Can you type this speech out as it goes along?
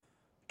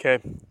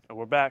Okay,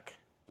 we're back.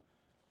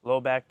 Low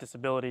back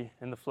disability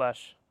in the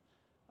flesh.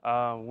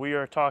 We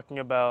are talking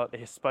about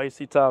a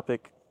spicy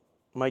topic.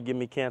 Might get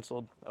me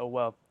canceled. Oh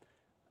well.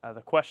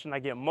 The question I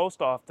get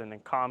most often in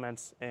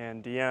comments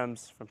and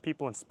DMs from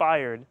people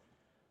inspired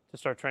to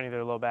start training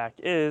their low back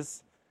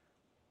is,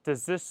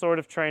 does this sort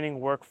of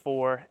training work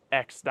for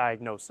X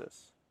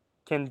diagnosis?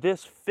 Can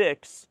this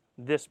fix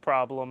this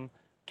problem?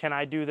 Can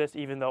I do this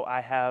even though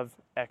I have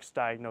X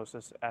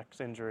diagnosis,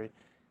 X injury?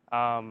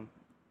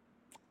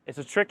 It's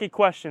a tricky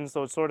question,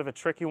 so it's sort of a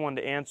tricky one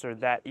to answer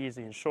that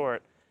easy and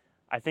short.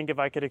 I think if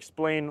I could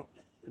explain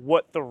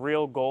what the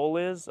real goal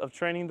is of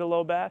training the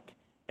low back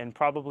and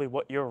probably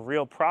what your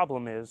real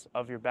problem is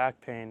of your back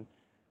pain,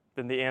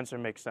 then the answer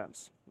makes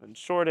sense. And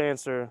short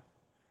answer,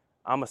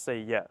 I'm going to say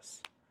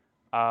yes.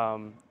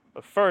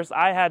 But first,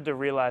 I had to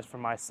realize for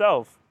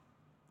myself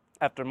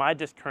after my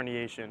disc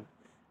herniation,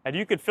 and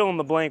you could fill in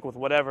the blank with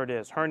whatever it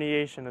is,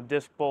 herniation, a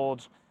disc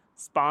bulge,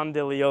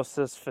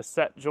 spondylosis,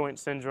 facet joint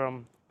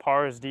syndrome,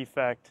 Pars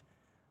defect,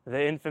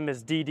 the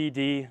infamous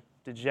DDD,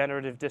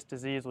 degenerative disc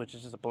disease, which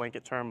is just a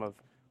blanket term of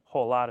a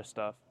whole lot of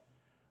stuff.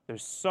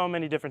 There's so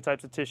many different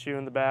types of tissue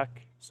in the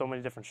back, so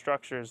many different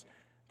structures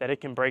that it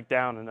can break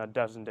down in a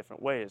dozen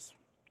different ways.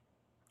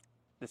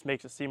 This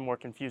makes it seem more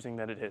confusing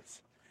than it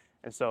is.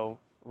 And so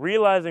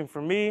realizing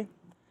for me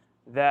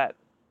that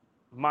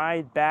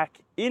my back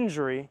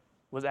injury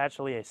was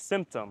actually a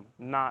symptom,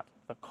 not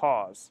the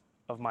cause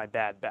of my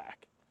bad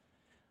back.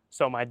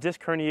 So my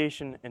disc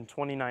herniation in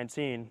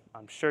 2019,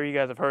 I'm sure you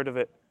guys have heard of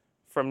it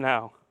from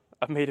now.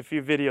 I've made a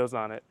few videos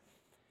on it.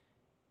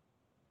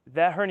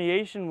 That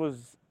herniation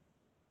was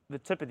the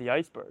tip of the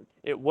iceberg.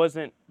 It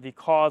wasn't the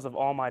cause of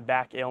all my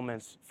back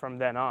ailments from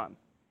then on,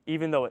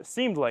 even though it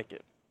seemed like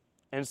it.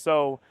 And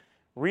so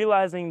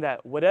realizing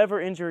that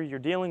whatever injury you're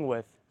dealing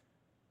with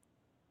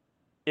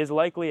is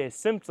likely a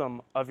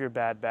symptom of your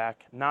bad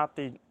back, not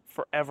the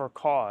forever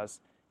cause,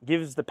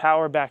 gives the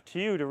power back to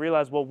you to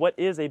realize, well, what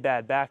is a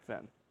bad back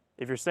then?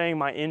 If you're saying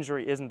my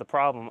injury isn't the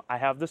problem, I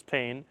have this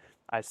pain,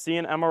 I see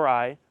an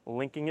MRI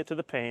linking it to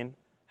the pain,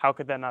 how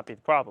could that not be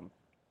the problem?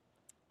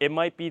 It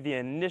might be the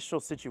initial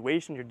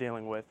situation you're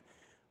dealing with,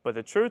 but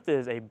the truth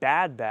is a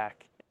bad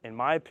back, in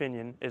my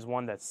opinion, is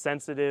one that's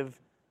sensitive,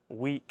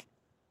 weak,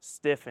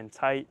 stiff, and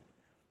tight,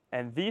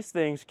 and these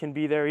things can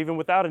be there even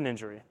without an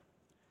injury.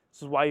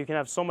 This is why you can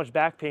have so much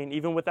back pain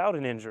even without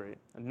an injury.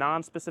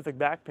 Non-specific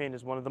back pain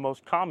is one of the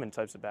most common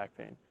types of back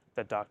pain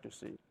that doctors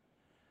see.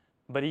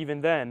 But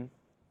even then,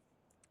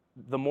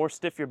 the more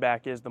stiff your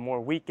back is, the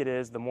more weak it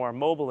is, the more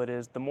immobile it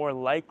is, the more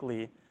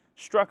likely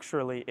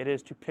structurally it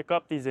is to pick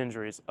up these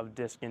injuries of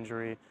disc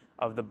injury,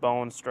 of the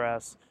bone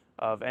stress,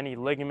 of any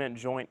ligament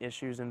joint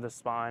issues in the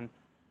spine.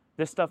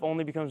 This stuff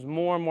only becomes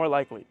more and more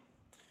likely.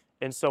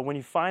 And so when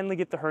you finally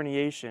get the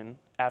herniation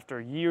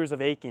after years of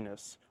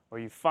achiness, or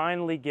you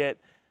finally get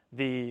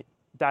the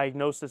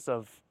diagnosis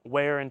of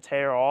wear and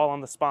tear all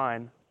on the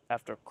spine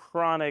after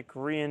chronic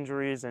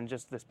re-injuries and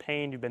just this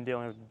pain you've been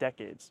dealing with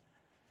decades,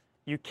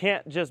 you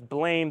can't just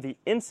blame the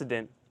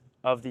incident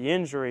of the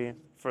injury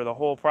for the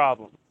whole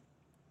problem.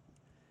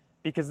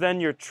 Because then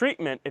your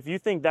treatment, if you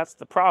think that's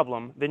the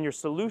problem, then your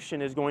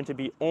solution is going to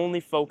be only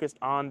focused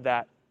on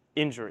that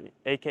injury,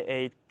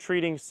 aka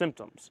treating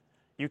symptoms.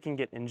 You can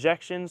get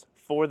injections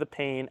for the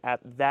pain at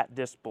that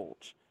disc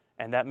bulge,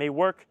 and that may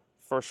work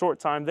for a short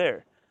time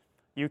there.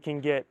 You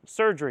can get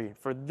surgery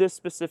for this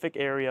specific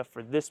area,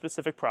 for this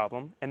specific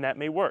problem, and that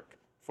may work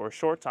for a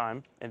short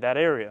time in that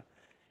area.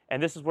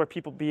 And this is where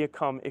people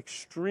become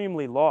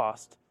extremely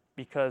lost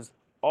because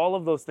all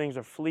of those things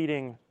are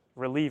fleeting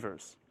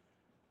relievers.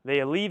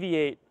 They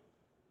alleviate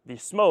the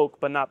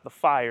smoke, but not the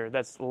fire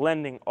that's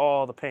lending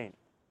all the pain.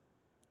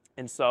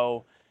 And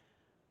so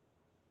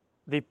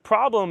the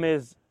problem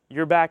is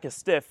your back is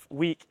stiff,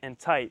 weak, and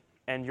tight,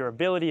 and your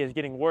ability is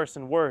getting worse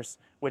and worse,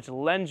 which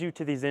lends you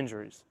to these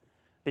injuries.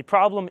 The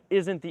problem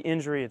isn't the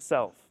injury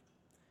itself.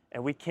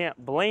 And we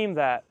can't blame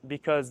that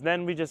because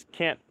then we just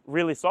can't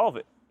really solve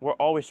it. We're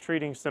always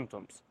treating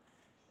symptoms.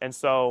 And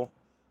so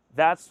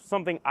that's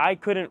something I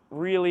couldn't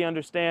really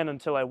understand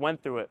until I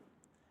went through it.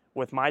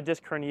 With my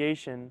disc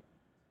herniation,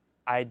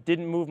 I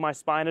didn't move my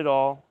spine at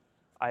all.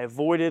 I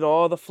avoided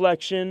all the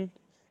flexion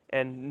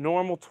and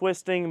normal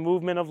twisting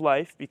movement of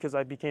life because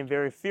I became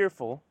very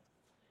fearful.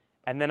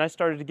 And then I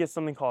started to get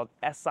something called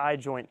SI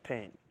joint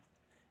pain.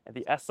 And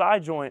the SI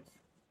joint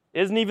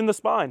isn't even the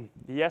spine.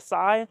 The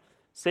SI,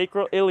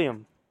 sacral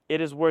ilium.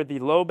 It is where the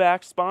low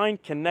back spine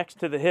connects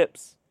to the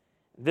hips.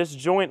 This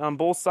joint on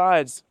both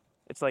sides,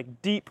 it's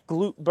like deep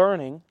glute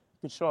burning.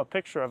 You can show a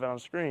picture of it on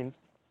screen.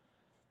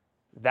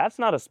 That's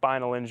not a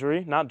spinal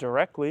injury, not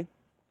directly.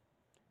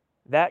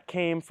 That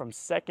came from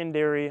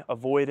secondary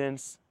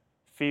avoidance,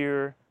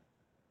 fear,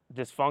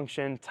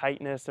 dysfunction,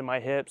 tightness in my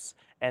hips,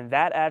 and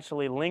that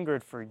actually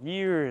lingered for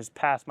years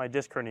past my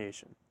disc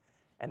herniation.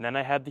 And then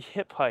I had the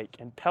hip hike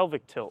and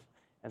pelvic tilt,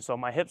 and so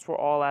my hips were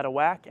all out of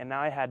whack, and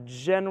now I had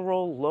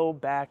general low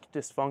back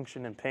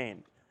dysfunction and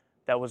pain.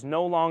 That was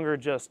no longer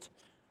just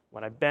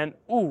when I bent,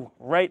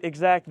 right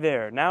exact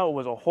there. Now it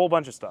was a whole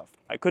bunch of stuff.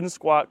 I couldn't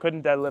squat,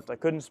 couldn't deadlift, I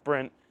couldn't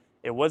sprint.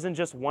 It wasn't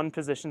just one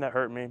position that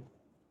hurt me.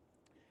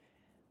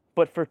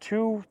 But for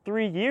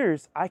 2-3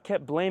 years, I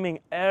kept blaming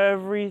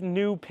every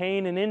new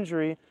pain and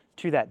injury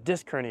to that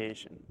disc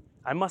herniation.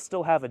 I must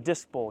still have a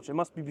disc bulge. It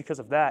must be because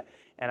of that.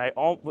 And I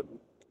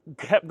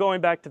kept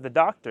going back to the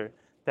doctor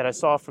that I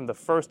saw from the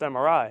first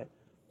MRI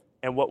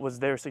and what was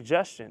their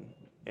suggestion.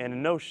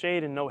 And no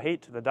shade and no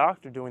hate to the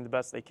doctor doing the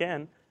best they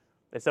can.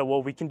 They said,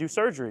 well, we can do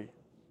surgery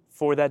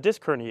for that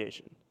disc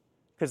herniation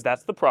because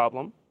that's the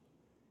problem.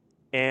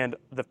 And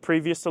the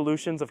previous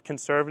solutions of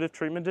conservative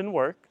treatment didn't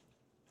work.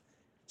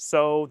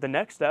 So the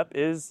next step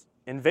is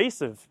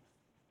invasive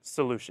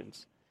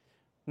solutions.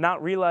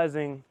 Not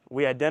realizing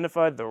we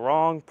identified the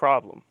wrong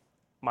problem.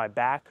 My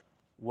back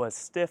was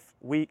stiff,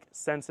 weak,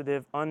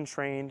 sensitive,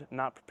 untrained,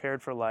 not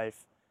prepared for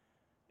life.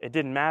 It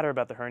didn't matter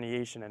about the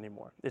herniation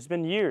anymore. It's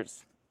been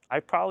years. I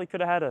probably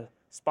could have had a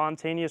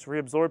spontaneous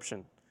reabsorption,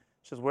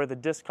 which is where the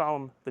disc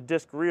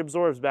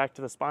reabsorbs back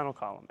to the spinal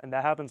column, and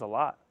that happens a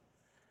lot.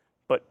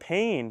 But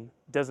pain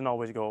doesn't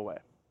always go away.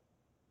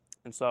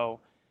 And so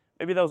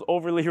maybe that was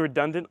overly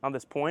redundant on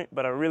this point,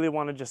 but I really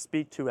want to just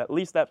speak to at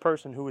least that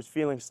person who is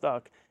feeling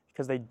stuck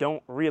because they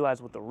don't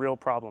realize what the real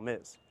problem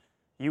is.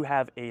 You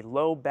have a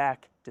low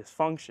back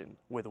dysfunction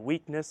with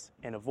weakness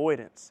and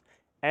avoidance.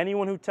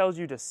 Anyone who tells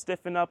you to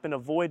stiffen up and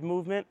avoid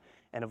movement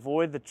and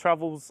avoid the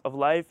troubles of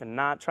life and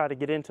not try to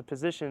get into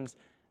positions,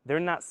 they're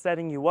not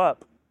setting you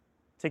up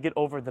to get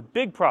over the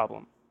big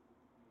problem.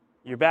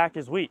 Your back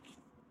is weak.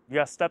 You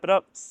got to step it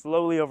up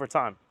slowly over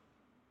time.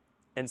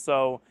 And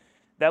so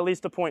that leads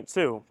to point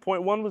 2.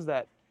 Point 1 was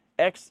that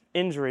X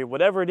injury,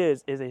 whatever it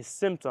is a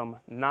symptom,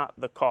 not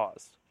the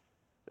cause.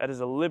 That is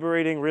a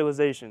liberating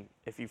realization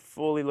if you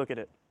fully look at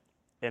it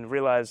and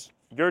realize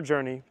your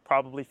journey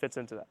probably fits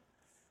into that.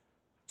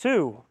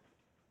 2,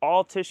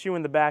 all tissue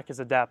in the back is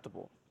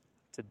adaptable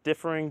to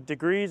differing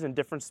degrees and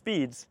different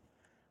speeds.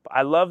 But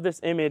I love this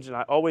image, and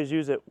I always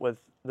use it with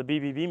the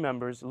BBB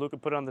members. Luca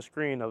put it on the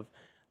screen of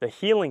the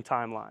healing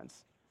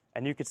timelines.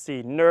 And you could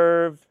see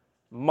nerve,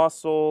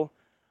 muscle,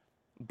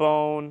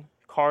 bone,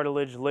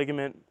 cartilage,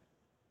 ligament.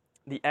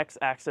 The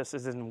x-axis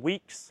is in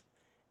weeks,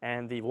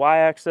 and the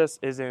y-axis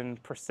is in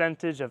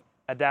percentage of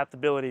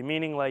adaptability,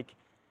 meaning like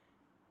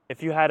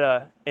if you had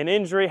an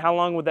injury, how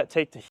long would that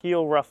take to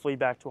heal roughly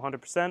back to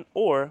 100%?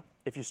 Or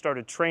if you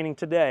started training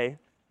today,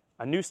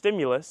 a new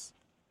stimulus,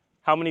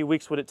 how many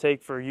weeks would it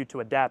take for you to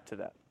adapt to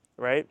that,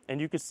 right? And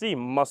you can see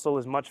muscle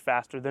is much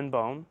faster than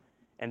bone,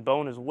 and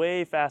bone is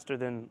way faster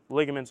than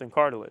ligaments and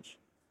cartilage.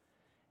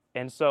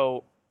 And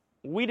so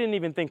we didn't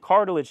even think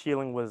cartilage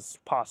healing was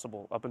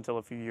possible up until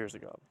a few years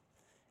ago.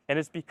 And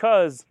it's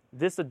because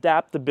this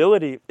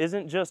adaptability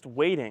isn't just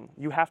waiting.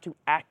 You have to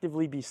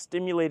actively be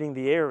stimulating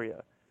the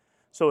area.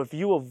 So if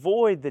you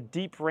avoid the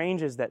deep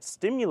ranges that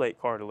stimulate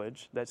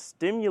cartilage, that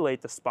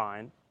stimulate the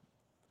spine,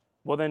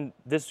 well then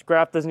this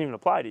graph doesn't even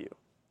apply to you.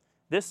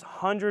 This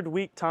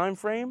 100-week time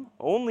frame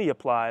only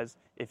applies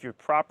if you're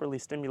properly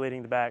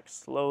stimulating the back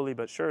slowly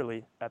but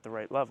surely at the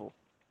right level.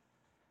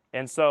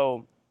 And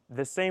so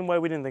the same way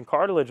we didn't think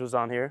cartilage was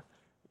on here,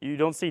 you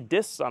don't see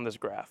discs on this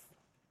graph.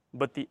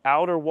 But the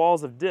outer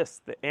walls of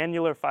discs, the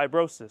annular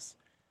fibrosis,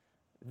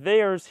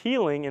 there's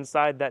healing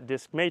inside that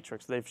disc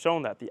matrix. They've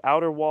shown that. The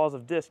outer walls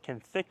of disc can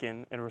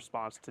thicken in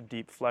response to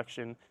deep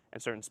flexion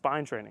and certain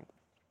spine training.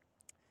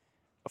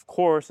 Of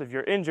course, if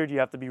you're injured, you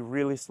have to be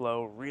really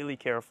slow, really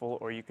careful,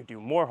 or you could do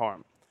more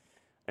harm.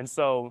 And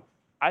so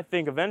I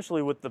think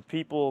eventually with the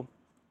people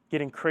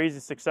getting crazy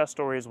success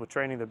stories with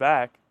training the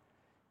back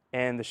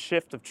and the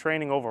shift of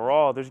training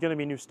overall, there's going to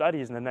be new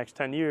studies in the next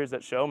 10 years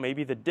that show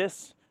maybe the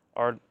discs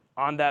are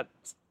on that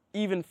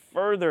even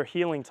further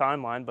healing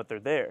timeline, but they're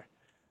there.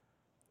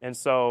 And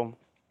so,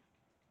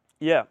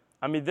 yeah,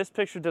 I mean, this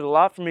picture did a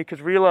lot for me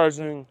because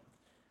realizing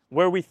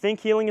where we think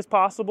healing is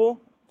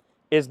possible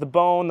is the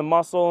bone, the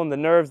muscle, and the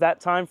nerves, that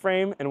time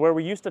frame, and where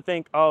we used to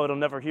think, oh, it'll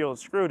never heal,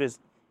 it's screwed, is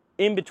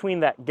in between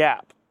that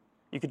gap.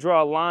 You could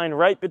draw a line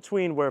right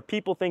between where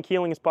people think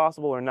healing is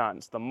possible or not.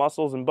 It's the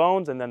muscles and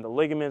bones, and then the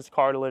ligaments,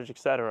 cartilage,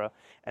 etc.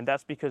 And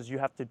that's because you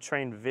have to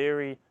train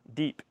very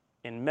deep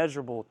and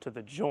measurable to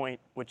the joint,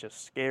 which is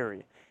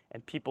scary.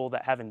 And people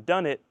that haven't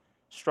done it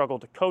struggle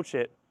to coach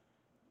it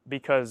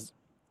because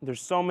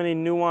there's so many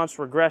nuanced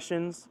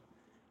regressions.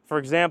 For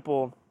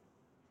example,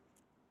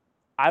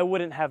 I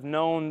wouldn't have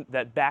known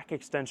that back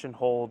extension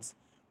holds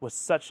was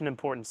such an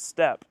important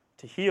step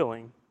to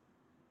healing.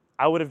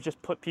 I would have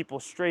just put people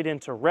straight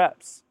into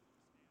reps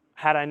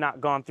had I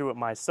not gone through it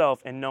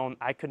myself and known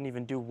I couldn't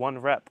even do one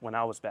rep when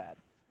I was bad.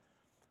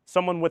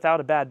 Someone without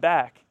a bad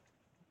back,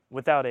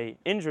 without an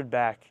injured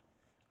back,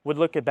 would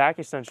look at back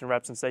extension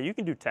reps and say, you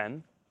can do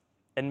 10.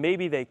 And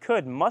maybe they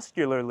could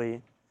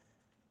muscularly,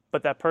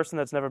 but that person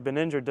that's never been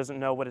injured doesn't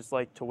know what it's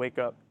like to wake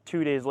up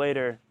 2 days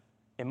later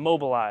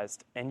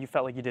immobilized and you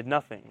felt like you did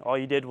nothing. All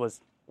you did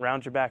was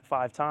round your back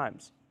 5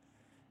 times.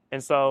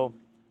 And so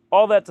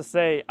all that to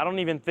say, I don't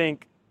even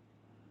think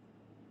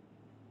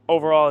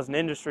overall as an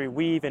industry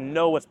we even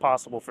know what's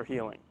possible for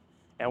healing.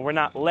 And we're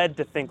not led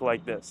to think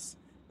like this.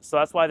 So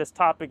that's why this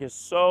topic is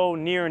so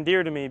near and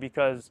dear to me,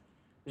 because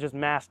it's just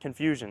mass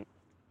confusion.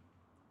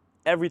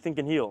 everything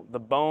can heal. The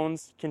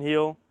bones can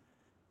heal.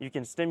 You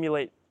can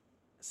stimulate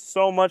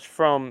so much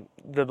from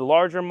the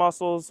larger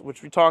muscles,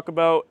 which we talk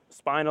about,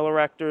 spinal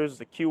erectors,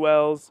 the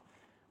QLs,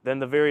 then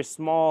the very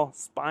small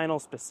spinal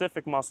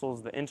specific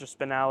muscles, the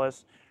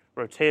interspinalis,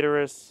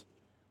 rotatorus,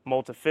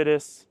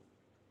 multifidus.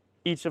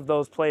 Each of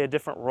those play a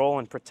different role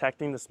in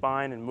protecting the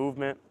spine and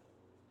movement.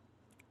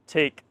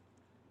 Take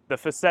the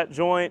facet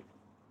joint,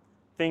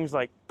 things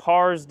like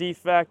pars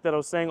defect that I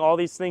was saying, all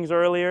these things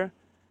earlier.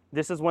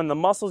 This is when the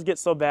muscles get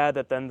so bad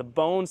that then the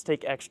bones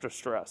take extra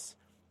stress.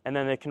 And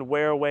then it can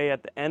wear away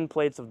at the end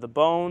plates of the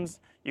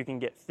bones. You can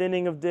get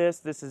thinning of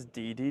disc. This is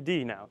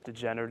DDD now,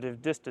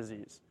 degenerative disc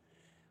disease.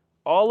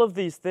 All of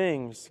these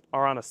things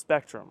are on a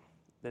spectrum.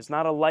 There's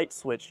not a light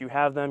switch. You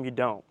have them, you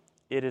don't.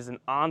 It is an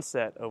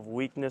onset of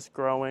weakness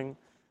growing,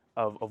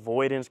 of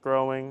avoidance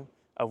growing,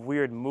 of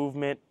weird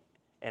movement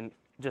and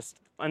just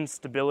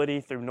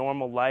instability through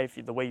normal life.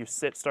 The way you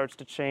sit starts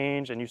to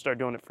change and you start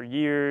doing it for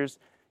years.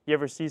 You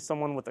ever see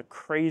someone with a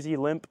crazy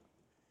limp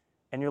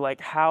and you're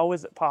like, how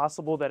is it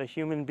possible that a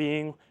human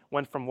being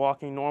went from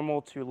walking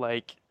normal to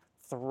like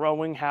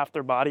throwing half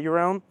their body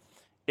around?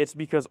 It's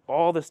because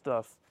all this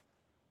stuff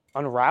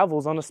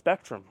unravels on a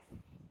spectrum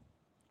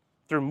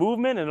through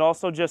movement and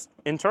also just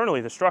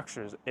internally, the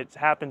structures. It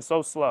happens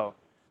so slow.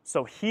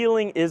 So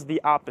healing is the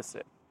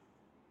opposite.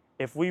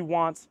 If we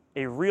want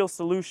a real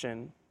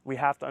solution, we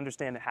have to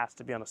understand it has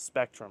to be on a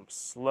spectrum.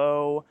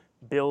 Slow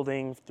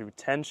building through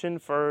tension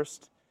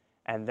first,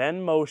 and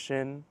then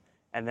motion,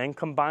 and then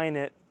combine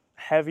it,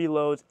 heavy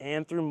loads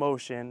and through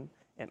motion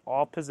in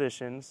all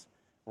positions,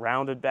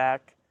 rounded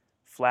back,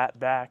 flat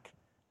back,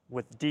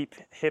 with deep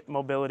hip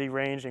mobility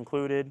range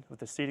included, with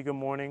the seat of good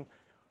morning.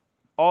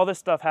 All this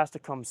stuff has to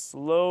come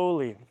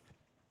slowly,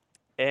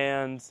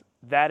 and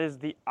that is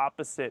the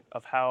opposite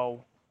of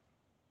how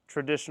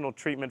traditional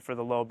treatment for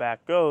the low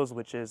back goes,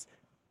 which is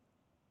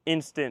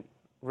instant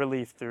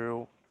relief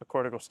through a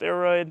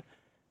corticosteroid,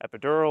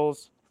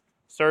 epidurals,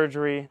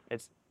 surgery.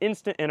 It's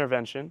instant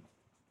intervention,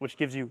 which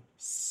gives you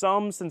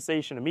some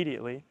sensation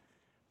immediately,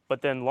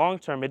 but then long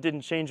term, it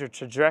didn't change your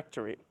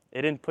trajectory.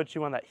 It didn't put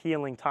you on that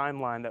healing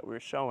timeline that we were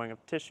showing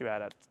of tissue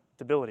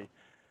adaptability.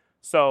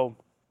 So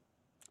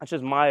that's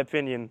just my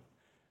opinion.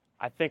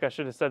 I think I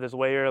should have said this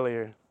way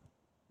earlier.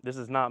 This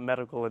is not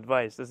medical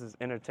advice. This is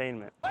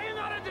entertainment. Are you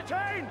not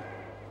entertained?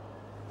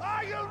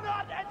 Are you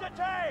not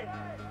entertained?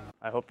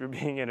 I hope you're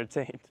being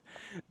entertained.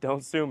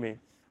 Don't sue me.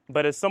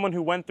 But as someone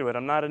who went through it,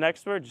 I'm not an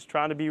expert, just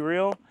trying to be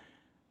real.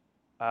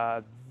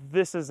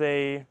 This is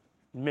a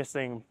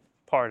missing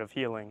part of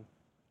healing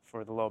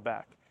for the low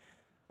back.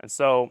 And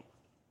so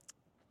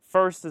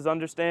first is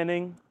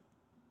understanding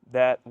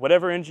that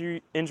whatever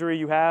injury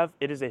you have,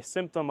 it is a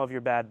symptom of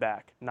your bad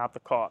back, not the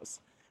cause,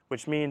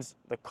 which means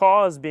the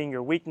cause being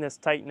your weakness,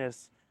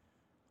 tightness,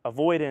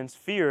 avoidance,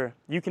 fear.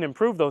 You can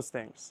improve those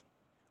things,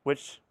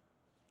 which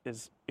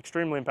is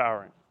extremely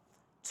empowering.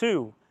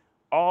 2,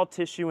 all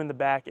tissue in the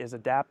back is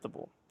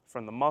adaptable,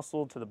 from the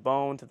muscle to the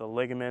bone to the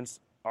ligaments,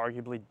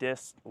 arguably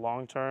discs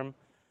long term.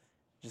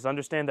 Just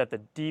understand that the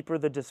deeper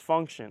the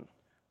dysfunction,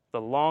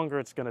 the longer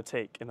it's going to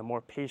take and the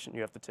more patient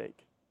you have to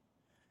take.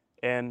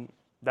 And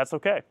that's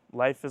okay.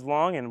 Life is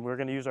long and we're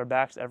going to use our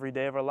backs every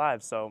day of our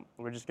lives, so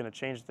we're just going to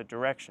change the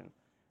direction.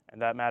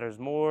 And that matters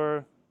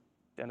more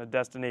than a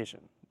destination.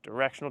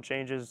 Directional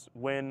changes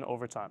win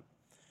over time.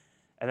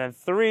 And then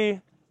 3,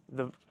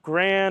 the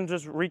grand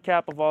just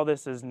recap of all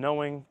this is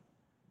knowing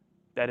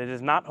that it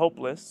is not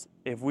hopeless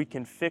if we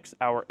can fix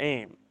our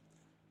aim.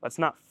 Let's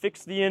not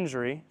fix the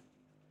injury.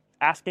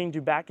 Asking,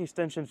 do back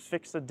extensions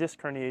fix a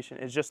disc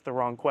herniation is just the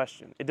wrong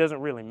question. It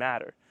doesn't really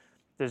matter.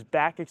 Does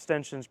back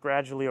extensions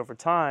gradually over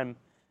time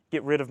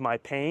get rid of my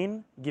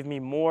pain, give me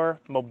more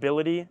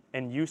mobility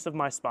and use of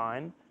my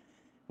spine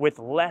with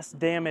less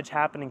damage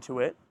happening to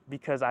it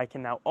because I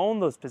can now own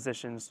those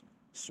positions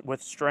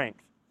with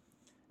strength?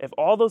 If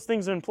all those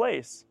things are in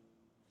place,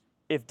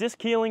 if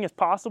disc healing is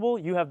possible,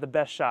 you have the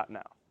best shot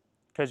now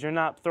because you're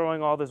not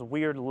throwing all this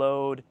weird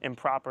load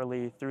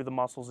improperly through the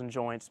muscles and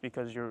joints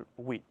because you're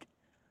weak.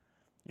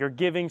 You're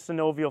giving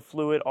synovial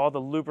fluid, all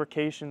the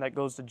lubrication that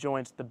goes to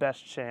joints, the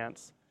best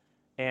chance,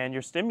 and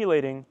you're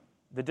stimulating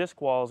the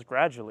disc walls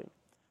gradually.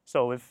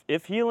 So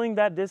if healing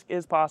that disc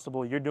is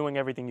possible, you're doing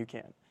everything you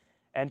can.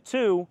 And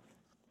 2,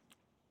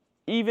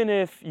 even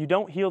if you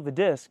don't heal the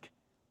disc,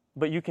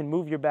 but you can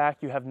move your back,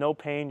 you have no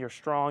pain, you're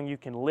strong, you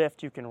can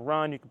lift, you can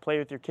run, you can play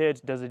with your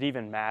kids, does it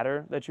even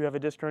matter that you have a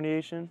disc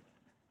herniation?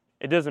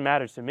 It doesn't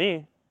matter to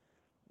me.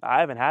 I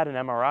haven't had an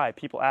MRI.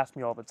 People ask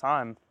me all the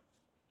time,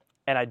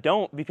 and I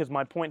don't because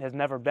my point has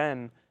never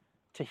been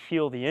to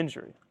heal the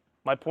injury.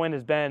 My point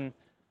has been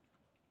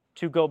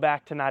to go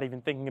back to not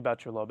even thinking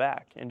about your low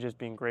back and just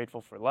being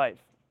grateful for life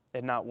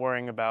and not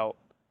worrying about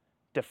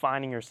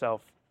defining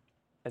yourself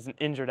as an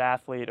injured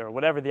athlete or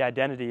whatever the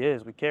identity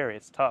is we carry.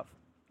 It's tough.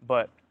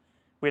 But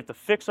we have to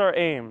fix our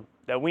aim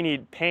that we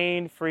need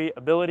pain-free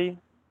ability.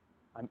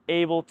 I'm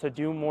able to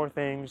do more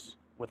things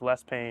with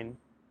less pain.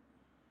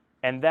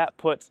 And that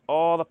puts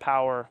all the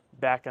power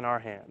back in our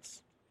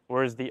hands.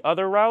 Whereas the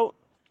other route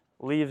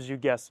leaves you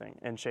guessing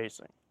and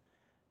chasing.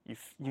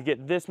 You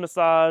get this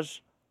massage,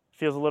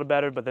 feels a little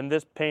better, but then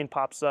this pain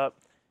pops up.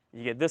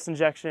 You get this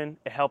injection,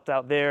 it helped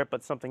out there,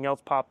 but something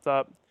else popped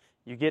up.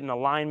 You get an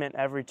alignment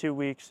every 2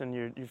 weeks and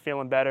you're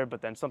feeling better,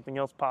 but then something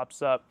else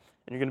pops up,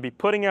 and you're going to be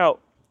putting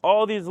out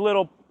all these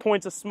little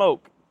points of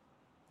smoke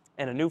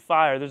and a new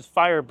fire. There's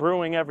fire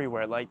brewing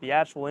everywhere. Like, the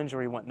actual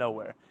injury went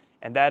nowhere.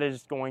 And that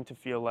is going to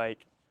feel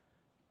like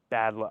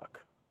bad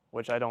luck,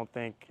 which I don't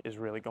think is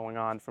really going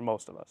on for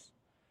most of us.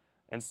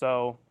 And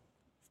so,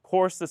 of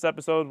course, this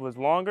episode was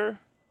longer.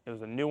 It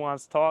was a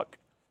nuanced talk.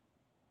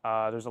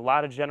 There's a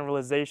lot of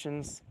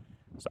generalizations,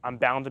 so I'm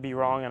bound to be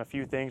wrong on a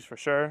few things for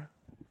sure.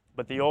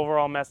 But the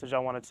overall message I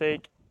want to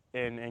take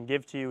and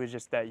give to you is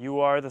just that you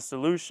are the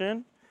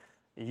solution.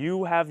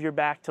 You have your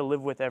back to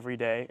live with every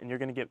day, and you're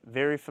going to get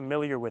very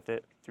familiar with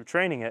it through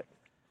training it.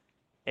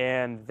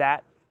 And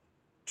that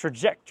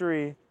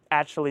trajectory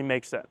actually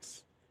makes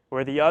sense.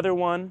 Where the other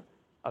one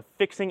of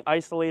fixing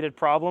isolated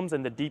problems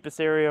in the deepest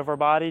area of our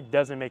body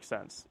doesn't make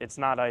sense. It's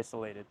not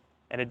isolated,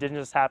 and it didn't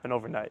just happen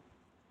overnight.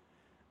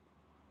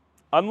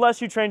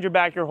 Unless you trained your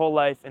back your whole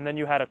life and then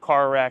you had a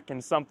car wreck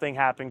and something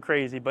happened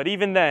crazy. But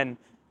even then,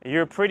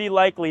 you're pretty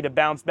likely to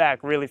bounce back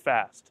really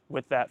fast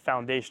with that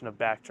foundation of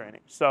back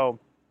training. So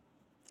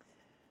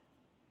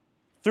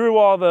through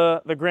all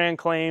the grand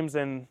claims,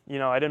 and,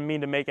 I didn't mean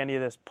to make any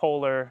of this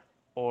polar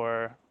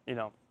or,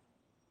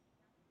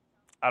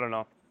 I don't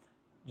know,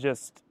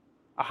 just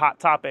a hot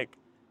topic.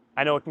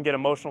 I know it can get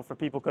emotional for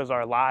people because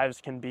our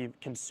lives can be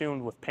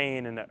consumed with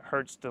pain, and it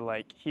hurts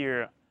to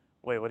hear,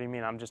 wait, what do you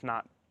mean? I'm just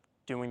not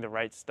doing the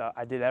right stuff.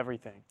 I did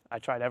everything. I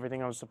tried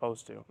everything I was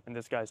supposed to. And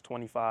this guy's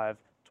 25,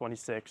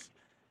 26,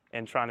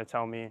 and trying to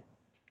tell me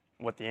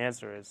what the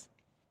answer is.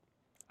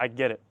 I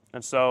get it.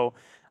 And so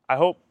I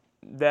hope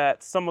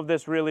that some of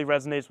this really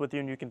resonates with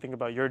you, and you can think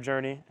about your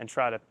journey and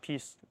try to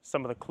piece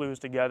some of the clues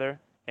together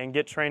and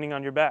get training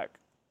on your back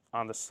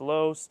on the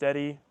slow,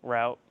 steady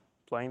route,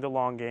 playing the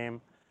long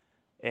game,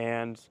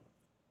 and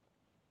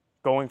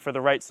going for the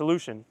right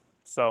solution.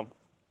 So,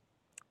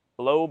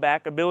 low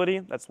back ability,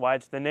 that's why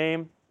it's the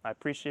name. I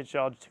appreciate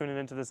y'all tuning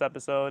into this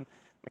episode. I'm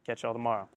going to catch y'all tomorrow.